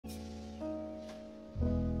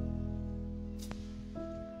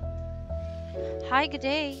Hi, good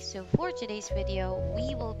day. So for today's video,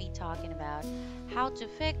 we will be talking about how to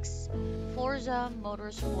fix Forza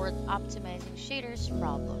Motorsport optimizing shaders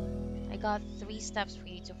problem. I got 3 steps for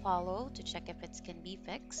you to follow to check if it can be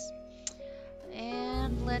fixed.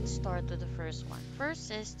 And let's start with the first one.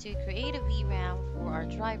 First is to create a VRAM for our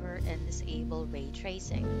driver and disable ray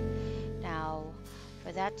tracing. Now,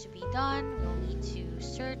 for that to be done, we'll need to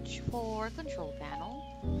search for control panel,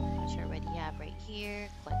 which I already have right here.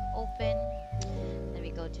 Click open. Then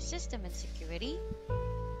we go to system and security.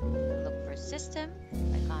 Look for system.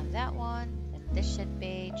 Click on that one. Then this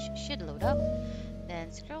page should load up.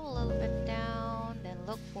 Then scroll a little bit down. Then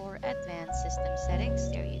look for advanced system settings.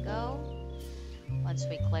 There you go. Once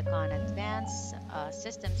we click on advanced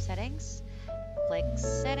system settings, click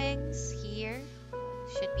settings here.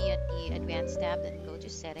 Should be at the advanced tab, then go to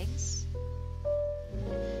settings.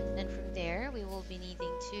 Then from there we will be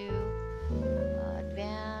needing to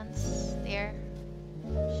advance there,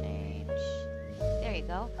 change, there you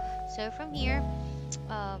go. So from here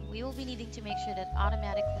we will be needing to make sure that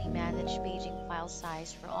automatically manage paging file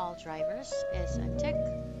size for all drivers is unticked.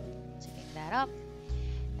 Ticking that up.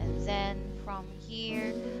 And then from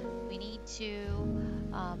here we need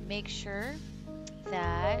to make sure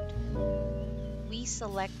that we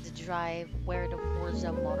select the drive where the Forza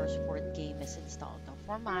Motorsport game is installed. Now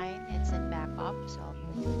for mine, it's in backup, so I'll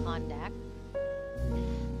click on that.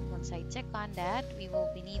 Once I tick on that, we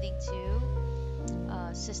will be needing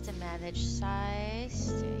to system manage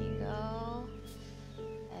size. There you go.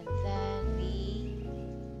 And then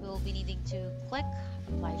we will be needing to click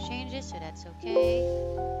apply changes, so that's okay.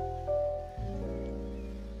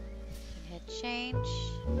 Hit change.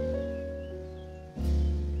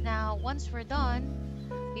 Now, once we're done,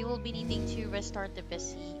 we will be needing to restart the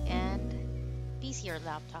PC or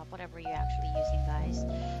laptop, whatever you're actually using, guys.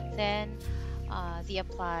 Then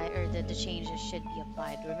the changes should be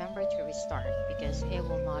applied. Remember to restart because it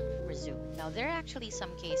will not resume. Now, there are actually some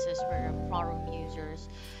cases where forum users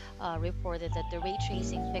reported that the ray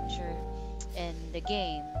tracing picture in the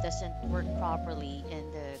game doesn't work properly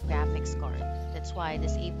in the graphics card. That's why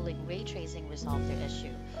disabling ray tracing resolved their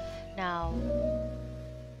issue. Now,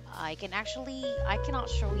 I cannot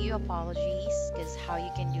show you apologies because how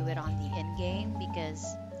you can do it on the in-game because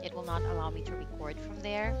it will not allow me to record from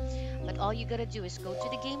there. But all you gotta do is go to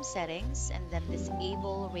the game settings and then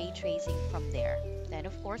disable ray tracing from there. Then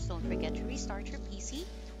of course don't forget to restart your PC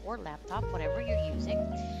or laptop, whatever you're using,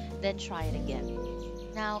 then try it again.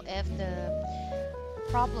 Now if the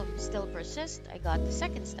problem still persists, I got the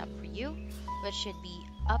second step for you, which should be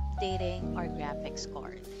updating our graphics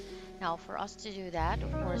card. Now for us to do that,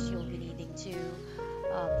 of course, you'll be needing to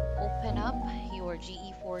open up your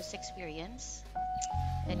GeForce experience.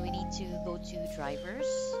 Then we need to go to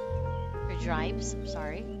drives,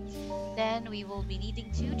 sorry. Then we will be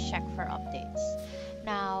needing to check for updates.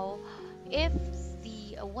 Now, if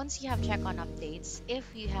once you have checked on updates, if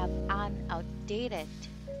you have an outdated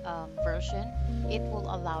version, it will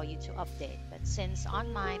allow you to update. But since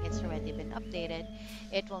on mine it's already been updated,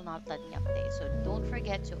 it will not let me update. So don't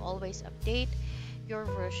forget to always update your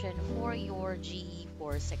version for your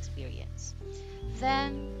GeForce experience.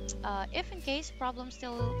 Then if in case problems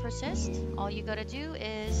still persist, all you gotta do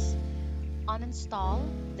is uninstall,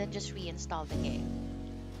 then just reinstall the game.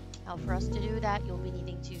 Now for us to do that, you'll be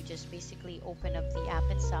needing to just basically open up the app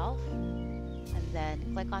itself and then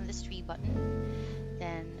click on this 3 button,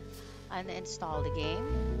 then uninstall the game,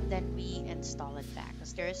 then reinstall it back.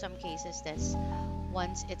 Because there are some cases that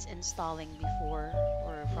once it's installing before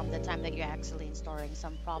or from the time that you're actually installing,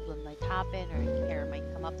 some problem might happen or an error might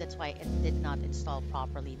come up. That's why it did not install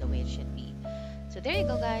properly the way it should be. So there you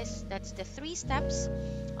go, guys. That's the 3 steps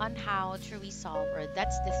on how to resolve, or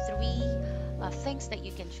that's the 3 things that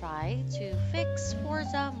you can try to fix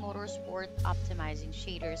Forza Motorsport optimizing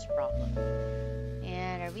shaders problem.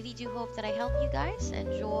 And I really do hope that I help you guys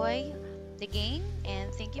enjoy the game,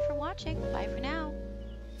 and thank you for watching. Bye for now.